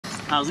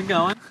How's it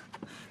going?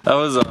 That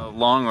was a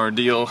long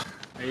ordeal.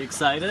 Are you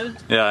excited?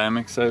 Yeah, I am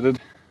excited.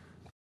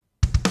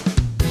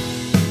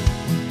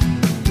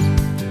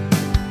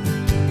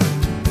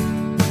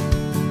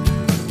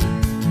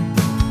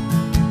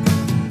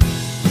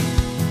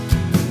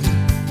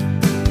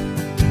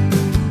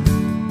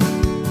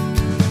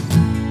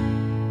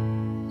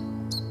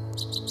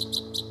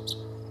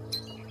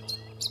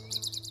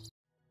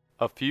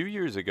 A few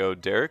years ago,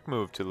 Derek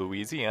moved to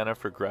Louisiana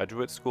for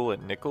graduate school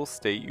at Nicholls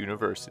State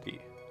University.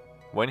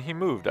 When he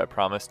moved, I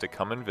promised to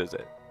come and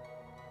visit.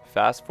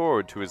 Fast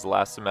forward to his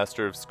last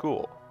semester of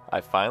school,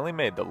 I finally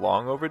made the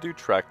long overdue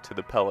trek to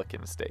the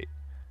Pelican State.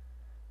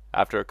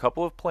 After a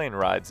couple of plane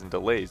rides and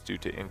delays due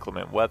to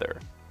inclement weather,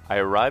 I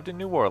arrived in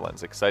New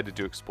Orleans excited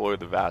to explore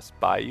the vast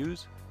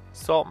bayous,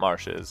 salt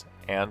marshes,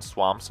 and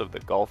swamps of the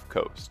Gulf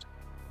Coast.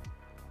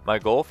 My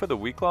goal for the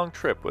week-long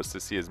trip was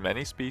to see as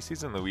many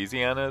species in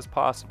Louisiana as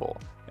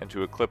possible and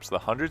to eclipse the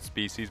 100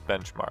 species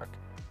benchmark.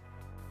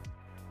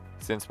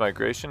 Since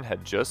migration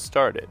had just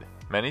started,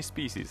 many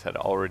species had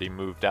already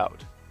moved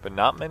out, but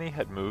not many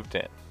had moved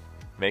in,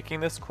 making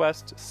this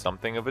quest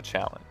something of a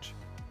challenge.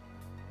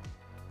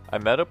 I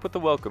met up with the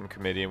welcome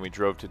committee and we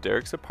drove to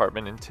Derek's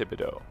apartment in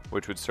Thibodaux,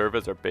 which would serve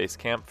as our base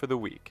camp for the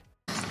week.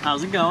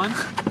 How's it going?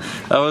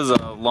 That was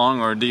a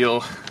long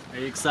ordeal. Are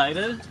you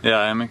excited? Yeah,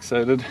 I am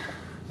excited.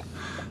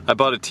 I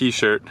bought a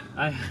t-shirt.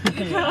 I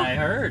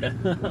heard.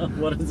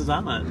 What is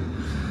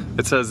on?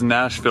 It says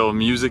Nashville,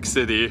 Music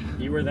City.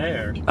 You were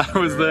there. I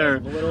was there. A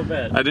little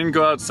bit. I didn't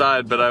go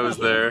outside, but I was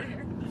there.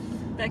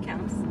 That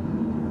counts.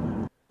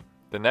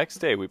 The next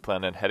day we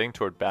planned on heading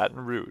toward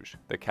Baton Rouge,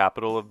 the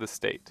capital of the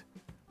state.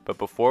 But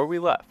before we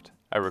left,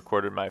 I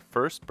recorded my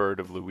first bird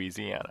of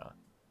Louisiana.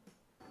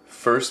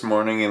 First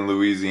morning in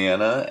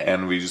Louisiana,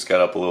 and we just got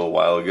up a little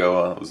while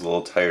ago. I was a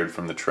little tired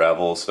from the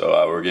travel, so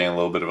we're getting a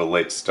little bit of a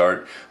late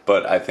start.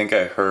 But I think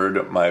I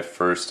heard my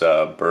first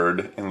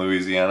bird in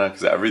Louisiana,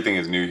 because everything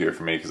is new here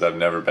for me, because I've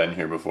never been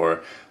here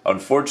before.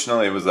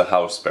 Unfortunately, it was the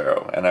house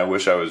sparrow, and I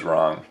wish I was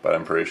wrong, but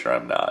I'm pretty sure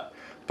I'm not.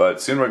 But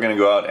soon we're going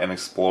to go out and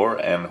explore,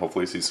 and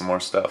hopefully see some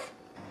more stuff.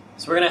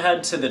 So we're going to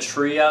head to the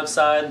tree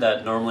outside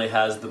that normally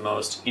has the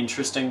most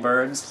interesting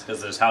birds, because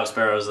there's house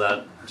sparrows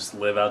that just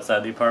live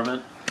outside the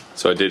apartment.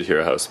 So I did hear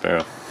a house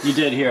sparrow. You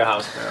did hear a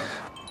house sparrow.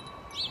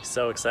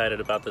 So excited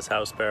about this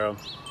house sparrow.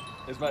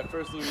 It's my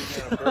first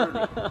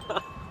Louisiana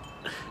bird.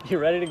 You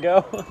ready to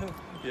go?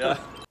 Yeah.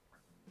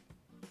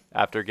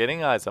 After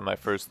getting eyes on my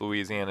first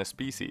Louisiana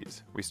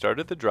species, we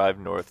started the drive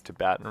north to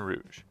Baton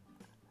Rouge.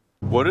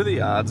 What are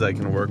the odds I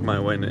can work my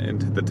way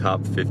into the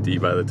top 50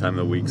 by the time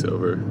the week's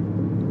over?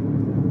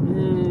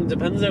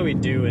 Depends how we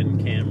do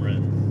in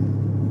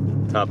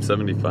Cameron. Top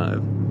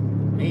 75.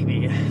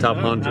 Maybe. Top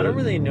 100. I don't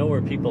really know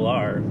where people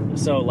are.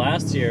 So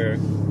last year,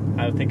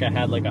 I think I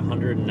had like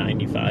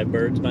 195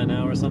 birds by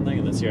now or something,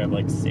 and this year I have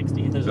like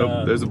 60. There's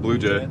a blue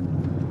jay.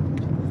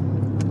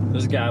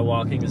 There's a guy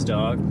walking his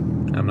dog.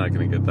 I'm not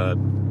gonna get that.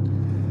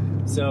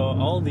 So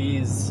all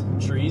these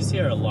trees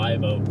here are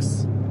live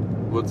oaks.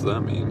 What's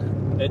that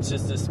mean? It's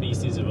just a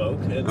species of oak.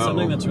 It's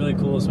something that's really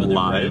cool is when their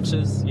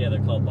branches, yeah, they're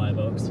called live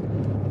oaks.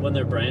 When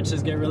their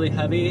branches get really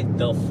heavy,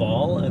 they'll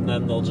fall and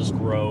then they'll just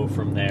grow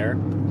from there.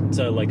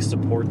 So it like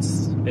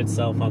supports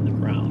itself on the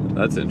ground.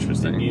 That's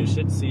interesting. And you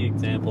should see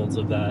examples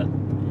of that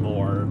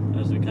more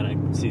as we kind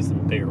of see some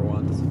bigger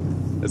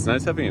ones. It's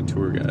nice having a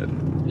tour guide.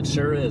 It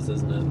sure is,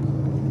 isn't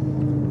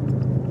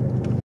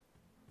it?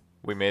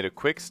 We made a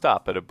quick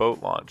stop at a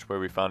boat launch where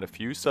we found a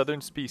few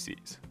southern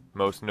species,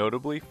 most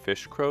notably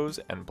fish crows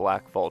and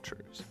black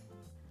vultures.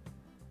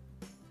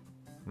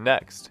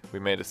 Next, we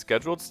made a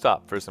scheduled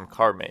stop for some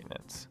car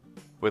maintenance.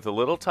 With a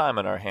little time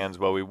on our hands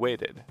while we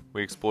waited,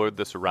 we explored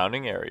the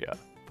surrounding area,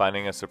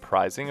 finding a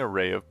surprising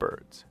array of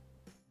birds.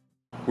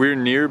 We're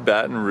near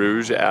Baton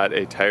Rouge at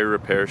a tire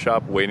repair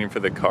shop waiting for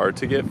the car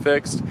to get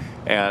fixed,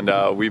 and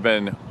we've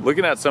been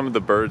looking at some of the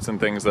birds and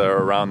things that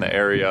are around the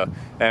area,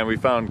 and we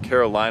found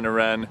Carolina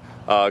wren,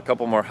 a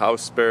couple more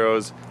house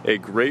sparrows, a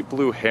great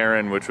blue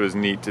heron, which was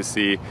neat to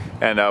see,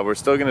 and we're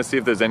still going to see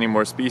if there's any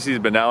more species,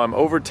 but now I'm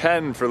over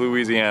 10 for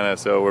Louisiana,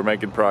 so we're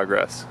making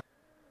progress.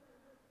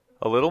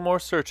 A little more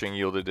searching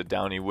yielded a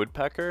downy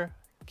woodpecker,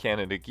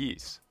 Canada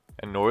geese,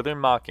 and northern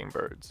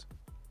mockingbirds.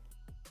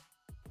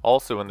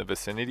 Also in the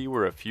vicinity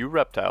were a few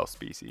reptile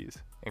species,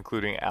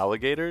 including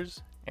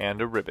alligators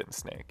and a ribbon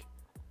snake.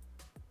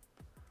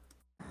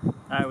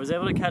 I was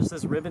able to catch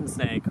this ribbon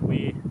snake.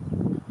 We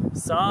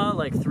saw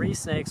like 3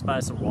 snakes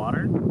by some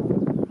water,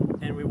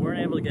 and we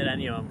weren't able to get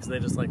any of them because they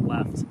just like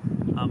left.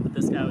 But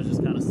this guy was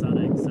just kind of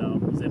sunning, so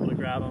I was able to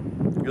grab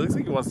him. He looks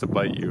like he wants to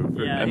bite you,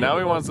 Yeah, and now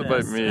he wants to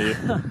bite me.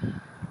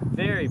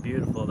 Very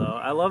beautiful though.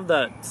 I love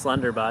that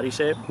slender body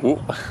shape. Ooh.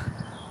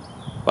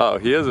 Wow,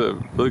 he has a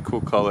really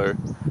cool color.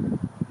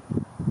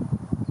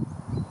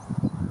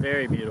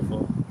 Very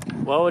beautiful.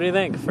 Well, what do you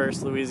think?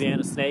 First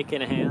Louisiana snake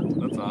in a hand?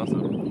 That's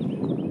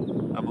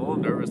awesome. I'm a little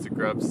nervous to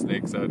grab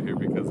snakes out here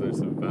because there's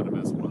some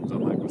venomous ones,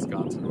 unlike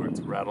Wisconsin where it's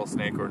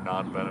rattlesnake or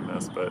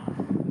non-venomous, but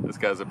this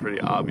guy's a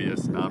pretty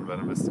obvious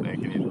non-venomous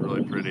snake and he's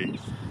really pretty.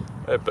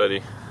 Hey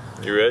buddy,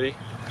 you ready?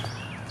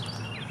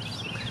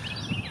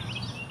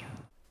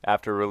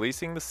 After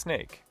releasing the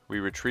snake, we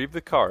retrieved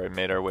the car and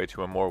made our way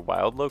to a more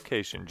wild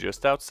location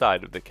just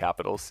outside of the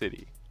capital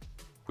city.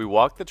 We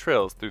walked the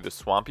trails through the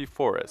swampy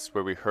forest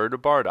where we heard a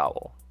barred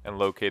owl and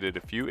located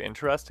a few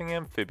interesting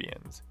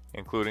amphibians,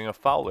 including a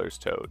fowler's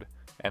toad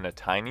and a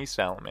tiny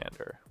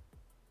salamander.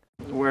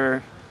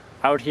 We're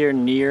out here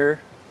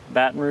near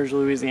Baton Rouge,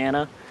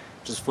 Louisiana,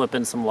 just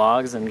flipping some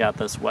logs and got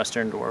this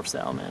western dwarf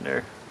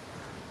salamander.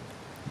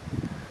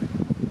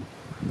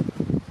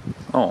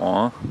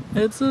 Aww.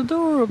 It's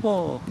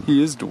adorable.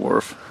 He is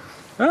dwarf.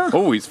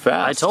 Oh, he's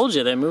fast. I told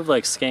you, they move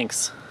like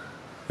skinks.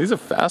 He's a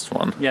fast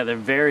one. Yeah, they're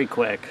very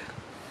quick.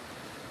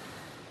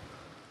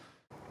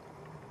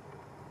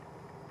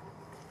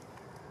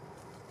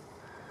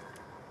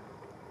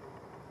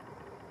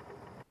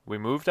 We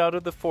moved out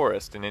of the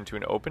forest and into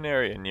an open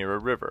area near a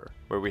river,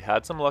 where we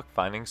had some luck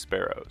finding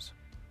sparrows.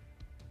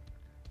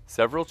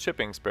 Several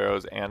chipping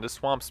sparrows and a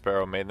swamp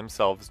sparrow made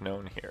themselves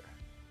known here.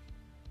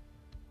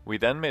 We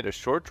then made a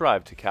short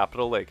drive to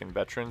Capitol Lake and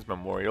Veterans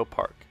Memorial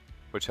Park,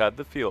 which had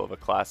the feel of a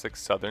classic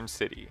southern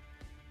city,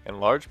 in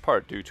large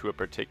part due to a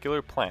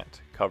particular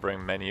plant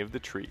covering many of the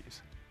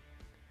trees.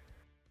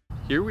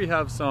 Here we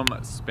have some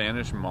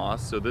Spanish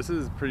moss. So this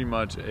is pretty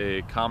much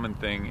a common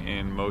thing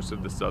in most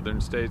of the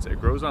southern states. It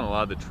grows on a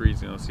lot of the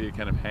trees, and you'll see it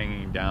kind of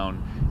hanging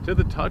down. To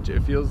the touch,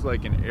 it feels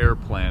like an air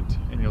plant,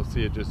 and you'll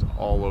see it just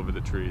all over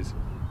the trees.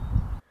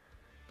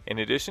 In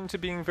addition to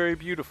being very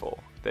beautiful,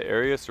 the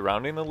area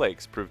surrounding the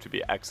lakes proved to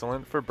be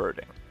excellent for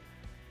birding.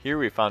 Here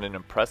we found an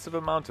impressive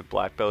amount of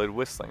black-bellied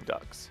whistling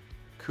ducks,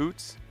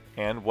 coots,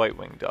 and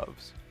white-winged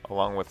doves,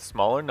 along with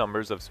smaller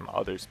numbers of some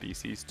other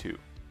species too.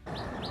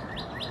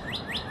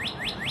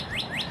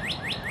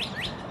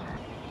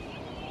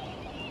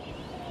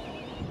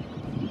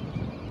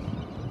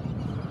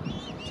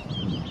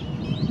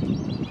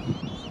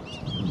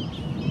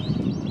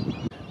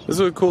 This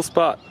is a cool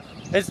spot.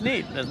 It's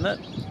neat, isn't it?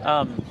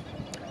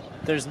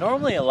 There's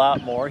normally a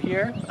lot more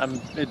here.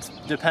 It's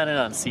dependent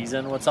on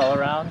season what's all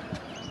around,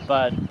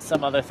 but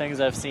some other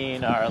things I've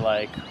seen are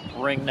like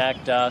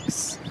ringneck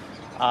ducks,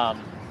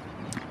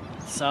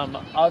 some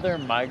other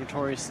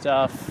migratory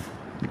stuff.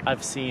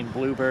 I've seen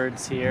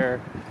bluebirds here.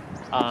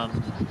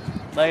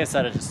 Like I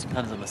said, it just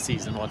depends on the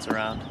season what's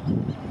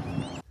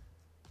around.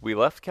 We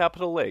left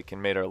Capitol Lake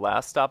and made our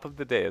last stop of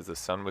the day as the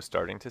sun was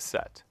starting to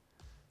set.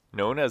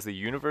 Known as the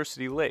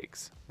University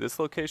Lakes, this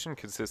location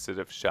consisted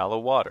of shallow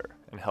water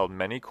and held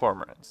many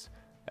cormorants,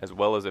 as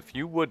well as a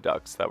few wood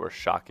ducks that were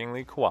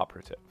shockingly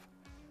cooperative.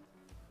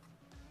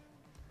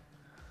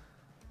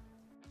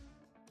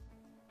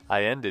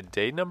 I ended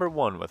day number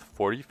 1 with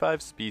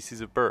 45 species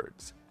of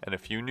birds, and a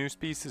few new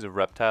species of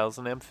reptiles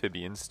and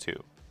amphibians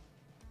too.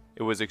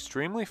 It was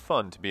extremely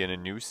fun to be in a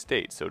new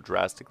state so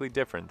drastically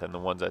different than the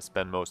ones I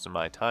spend most of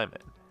my time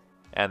in,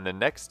 and the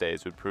next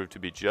days would prove to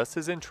be just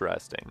as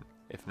interesting,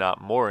 if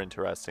not more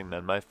interesting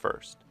than my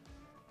first.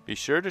 Be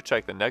sure to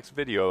check the next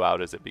video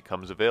out as it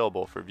becomes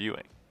available for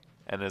viewing.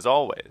 And as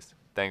always,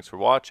 thanks for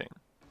watching.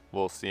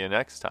 We'll see you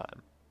next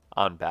time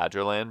on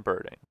Badgerland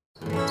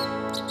Birding.